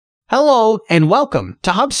Hello and welcome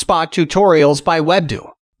to HubSpot Tutorials by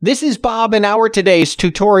Webdo. This is Bob and our today's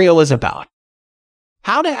tutorial is about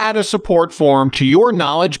how to add a support form to your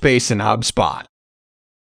knowledge base in HubSpot.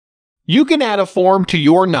 You can add a form to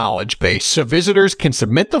your knowledge base so visitors can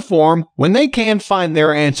submit the form when they can't find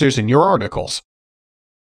their answers in your articles.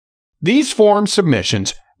 These form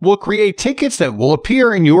submissions will create tickets that will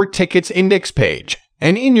appear in your tickets index page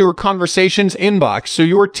and in your conversations inbox so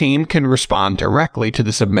your team can respond directly to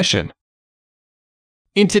the submission.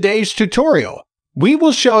 In today's tutorial, we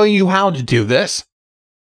will show you how to do this.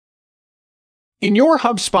 In your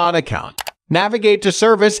HubSpot account, navigate to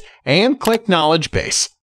Service and click Knowledge Base.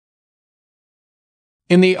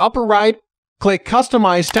 In the upper right, click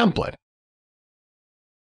Customize Template.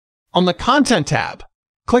 On the Content tab,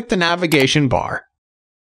 click the navigation bar.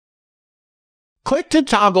 Click to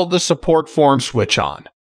toggle the support form switch on.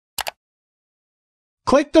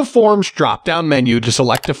 Click the Forms drop-down menu to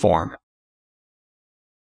select a form.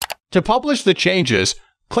 To publish the changes,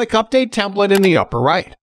 click Update Template in the upper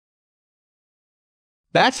right.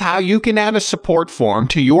 That's how you can add a support form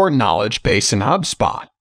to your knowledge base in HubSpot.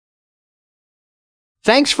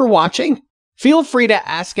 Thanks for watching. Feel free to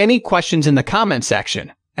ask any questions in the comment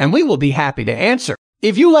section, and we will be happy to answer.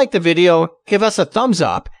 If you like the video, give us a thumbs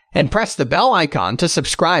up and press the bell icon to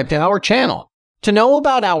subscribe to our channel. To know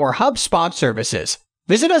about our HubSpot services,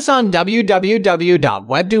 visit us on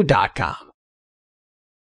www.webdo.com.